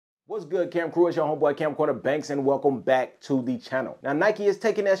What's good, Cam Crew? It's your homeboy Camcorder Banks, and welcome back to the channel. Now, Nike is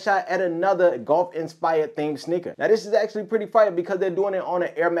taking that shot at another golf-inspired themed sneaker. Now, this is actually pretty fire because they're doing it on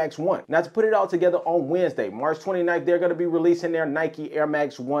an Air Max 1. Now, to put it all together on Wednesday, March 29th, they're going to be releasing their Nike Air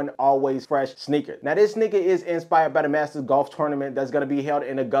Max 1 Always Fresh sneaker. Now, this sneaker is inspired by the Masters Golf Tournament that's going to be held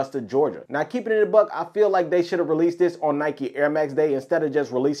in Augusta, Georgia. Now, keeping it a buck, I feel like they should have released this on Nike Air Max Day instead of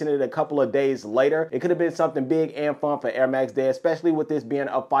just releasing it a couple of days later. It could have been something big and fun for Air Max Day, especially with this being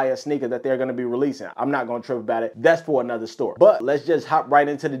a fire sneaker that they're going to be releasing. I'm not going to trip about it. That's for another story. But let's just hop right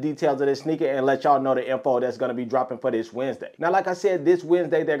into the details of this sneaker and let y'all know the info that's going to be dropping for this Wednesday. Now, like I said, this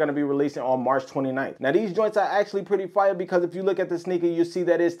Wednesday, they're going to be releasing on March 29th. Now, these joints are actually pretty fire because if you look at the sneaker, you see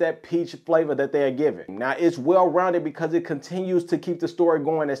that it's that peach flavor that they're giving. Now, it's well-rounded because it continues to keep the story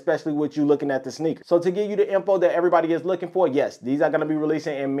going, especially with you looking at the sneaker. So to give you the info that everybody is looking for, yes, these are going to be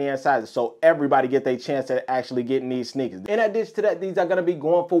releasing in men's sizes. So everybody get their chance at actually getting these sneakers. In addition to that, these are going to be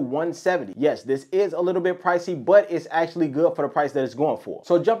going for $170. Yes, this is a little bit pricey, but it's actually good for the price that it's going for.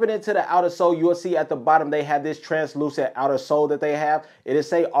 So jumping into the outer sole, you'll see at the bottom they have this translucent outer sole that they have. It is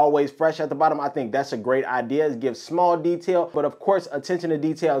say always fresh at the bottom. I think that's a great idea. It gives small detail, but of course attention to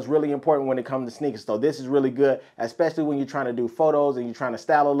detail is really important when it comes to sneakers. So this is really good, especially when you're trying to do photos and you're trying to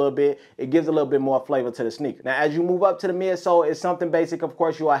style a little bit. It gives a little bit more flavor to the sneaker. Now as you move up to the midsole, it's something basic. Of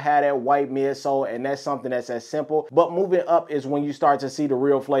course, you will have that white midsole, and that's something that's as simple. But moving up is when you start to see the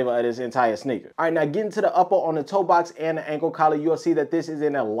real flavor of this entire sneaker. All right, now getting to the upper on the toe box and the ankle collar, you'll see that this is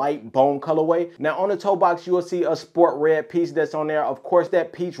in a light bone colorway. Now on the toe box, you'll see a sport red piece that's on there. Of course,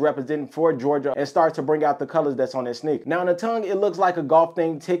 that peach representing for Georgia and starts to bring out the colors that's on this sneaker. Now on the tongue, it looks like a golf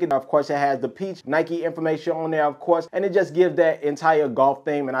themed ticket. Of course, it has the peach Nike information on there, of course, and it just gives that entire golf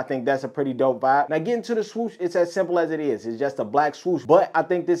theme, and I think that's a pretty dope vibe. Now getting to the swoosh, it's as simple as it is. It's just a black swoosh, but I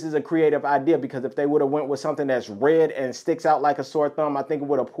think this is a creative idea because if they would have went with something that's red and sticks out like a sore thumb, I think it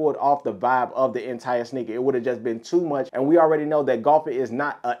would have pulled off the vibe of the entire sneaker. It would have just been too much, and we already know that golfing is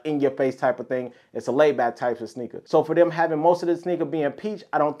not a in-your-face type of thing. It's a laid-back type of sneaker. So for them having most of the sneaker being peach,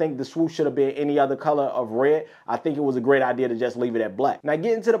 I don't think the swoosh should have been any other color of red. I think it was a great idea to just leave it at black. Now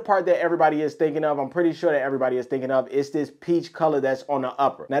getting to the part that everybody is thinking of, I'm pretty sure that everybody is thinking of, it's this peach color that's on the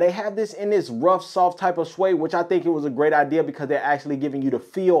upper. Now they have this in this rough, soft type of suede, which I think it was a great idea because they're actually giving you the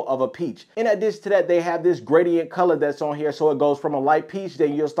feel of a peach. In addition to that, they have this gradient color that's on here, so it goes from a light peach,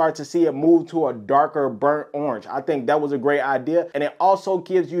 then you'll start to see it move to a darker burnt orange. I think that was a great idea, and it also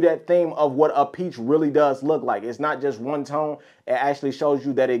gives you that theme of what a peach really does look like. It's not just one tone. It actually shows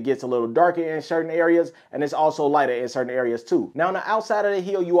you that it gets a little darker in certain areas, and it's also lighter in certain areas too. Now on the outside of the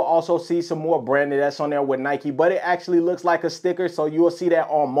heel, you will also see some more branding that's on there with Nike, but it actually looks like a sticker, so you will see that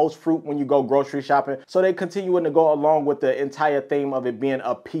on most fruit when you go grocery shopping. So they continuing to go along with the entire theme of it being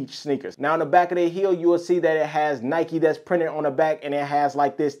a peach sneakers. Now on the back of the heel, you will see that it has Nike that's printed on the back, and it has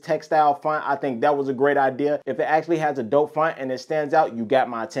like this textile font. I think that was a great idea. If it actually has a dope font and it stands out, you got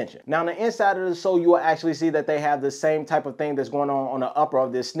my attention. Now on the inside of the sole, you will actually see that they have the same type of thing that's going on the upper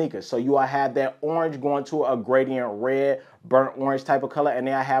of this sneaker. So you will have that orange going to a gradient red, burnt orange type of color, and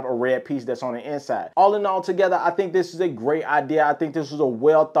then I have a red piece that's on the inside. All in all together, I think this is a great idea. I think this was a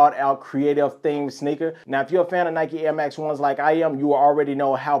well thought out, creative themed sneaker. Now, if you're a fan of Nike Air Max 1s like I am, you already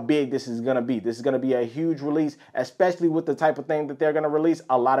know how big this is going to be. This is going to be a huge release, especially with the type of thing that they're going to release.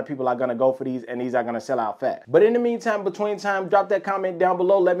 A lot of people are going to go for these, and these are going to sell out fast. But in the meantime, between time, drop that comment down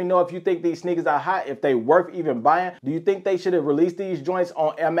below. Let me know if you think these sneakers are hot, if they worth even buying. Do you think they should have released these joints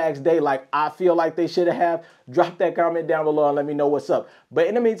on Air Max Day like I feel like they should have? Drop that comment down below and let me know what's up. But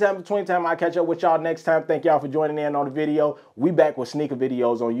in the meantime, between time, I'll catch up with y'all next time. Thank y'all for joining in on the video. We back with sneaker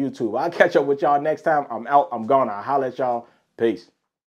videos on YouTube. I'll catch up with y'all next time. I'm out. I'm gone. I'll holler at y'all. Peace.